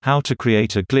How to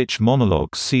Create a Glitch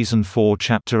Monologues Season 4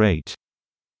 Chapter 8.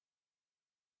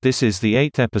 This is the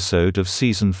 8th episode of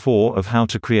Season 4 of How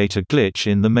to Create a Glitch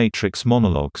in the Matrix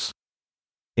Monologues.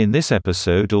 In this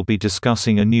episode I'll be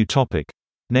discussing a new topic,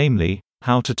 namely,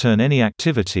 how to turn any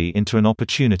activity into an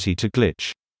opportunity to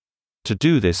glitch. To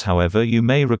do this, however, you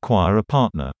may require a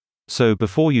partner. So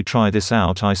before you try this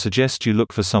out, I suggest you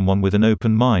look for someone with an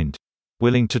open mind,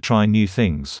 willing to try new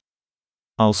things.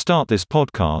 I'll start this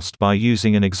podcast by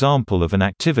using an example of an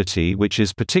activity which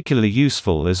is particularly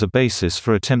useful as a basis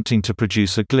for attempting to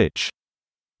produce a glitch.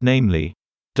 Namely,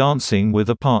 dancing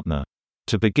with a partner.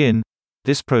 To begin,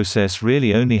 this process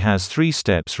really only has 3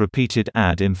 steps repeated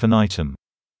ad infinitum.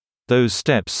 Those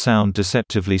steps sound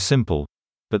deceptively simple,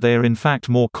 but they are in fact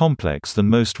more complex than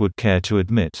most would care to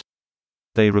admit.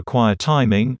 They require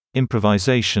timing,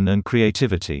 improvisation and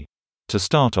creativity. To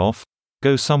start off,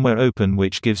 go somewhere open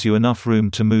which gives you enough room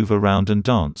to move around and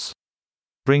dance.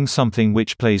 Bring something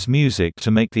which plays music to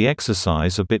make the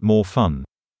exercise a bit more fun.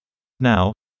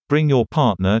 Now, bring your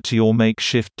partner to your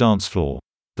makeshift dance floor.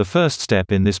 The first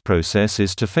step in this process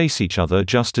is to face each other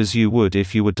just as you would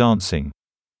if you were dancing.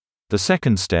 The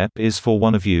second step is for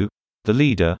one of you, the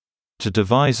leader, to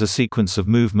devise a sequence of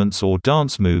movements or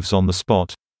dance moves on the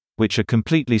spot, which are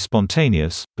completely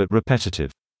spontaneous, but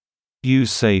repetitive.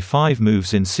 Use say 5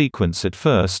 moves in sequence at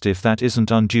first if that isn't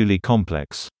unduly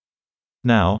complex.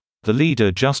 Now, the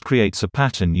leader just creates a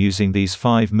pattern using these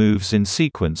 5 moves in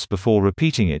sequence before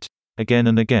repeating it, again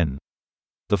and again.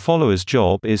 The follower's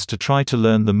job is to try to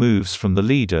learn the moves from the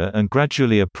leader and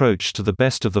gradually approach to the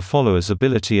best of the follower's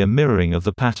ability a mirroring of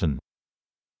the pattern.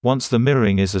 Once the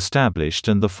mirroring is established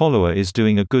and the follower is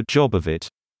doing a good job of it,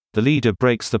 the leader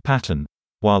breaks the pattern,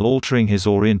 while altering his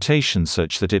orientation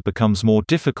such that it becomes more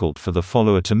difficult for the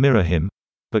follower to mirror him,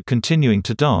 but continuing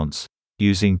to dance,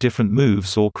 using different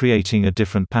moves or creating a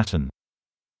different pattern.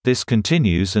 This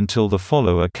continues until the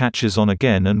follower catches on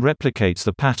again and replicates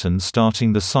the pattern,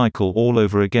 starting the cycle all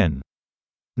over again.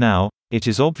 Now, it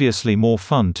is obviously more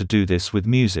fun to do this with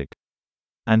music.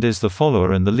 And as the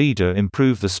follower and the leader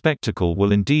improve, the spectacle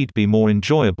will indeed be more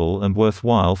enjoyable and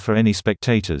worthwhile for any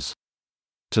spectators.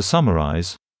 To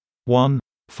summarize: 1.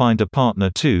 Find a partner.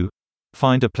 2.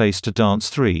 Find a place to dance.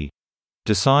 3.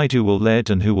 Decide who will lead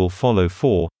and who will follow.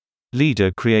 4.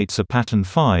 Leader creates a pattern.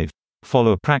 5.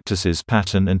 Follower practices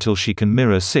pattern until she can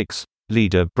mirror. 6.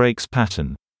 Leader breaks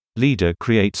pattern. Leader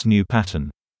creates new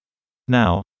pattern.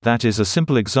 Now, that is a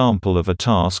simple example of a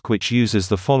task which uses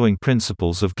the following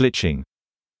principles of glitching.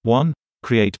 1.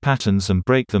 Create patterns and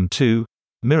break them. 2.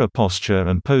 Mirror posture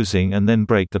and posing and then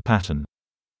break the pattern.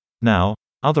 Now,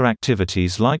 other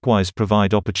activities likewise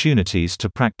provide opportunities to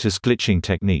practice glitching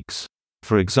techniques.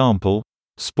 For example,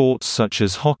 sports such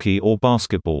as hockey or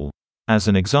basketball. As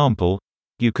an example,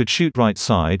 you could shoot right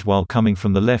side while coming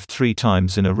from the left 3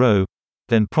 times in a row,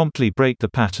 then promptly break the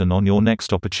pattern on your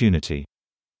next opportunity.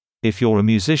 If you're a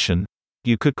musician,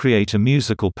 you could create a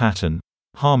musical pattern,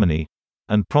 harmony,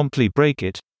 and promptly break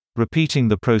it, repeating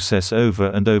the process over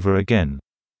and over again.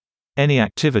 Any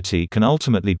activity can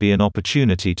ultimately be an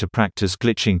opportunity to practice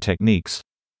glitching techniques,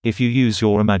 if you use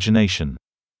your imagination.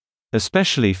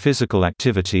 Especially physical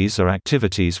activities are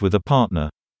activities with a partner.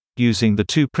 Using the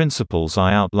 2 principles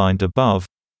I outlined above,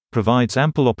 provides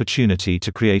ample opportunity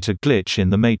to create a glitch in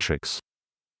the matrix.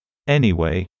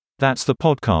 Anyway, that's the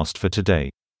podcast for today.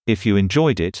 If you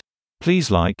enjoyed it,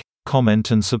 please like, comment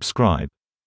and subscribe.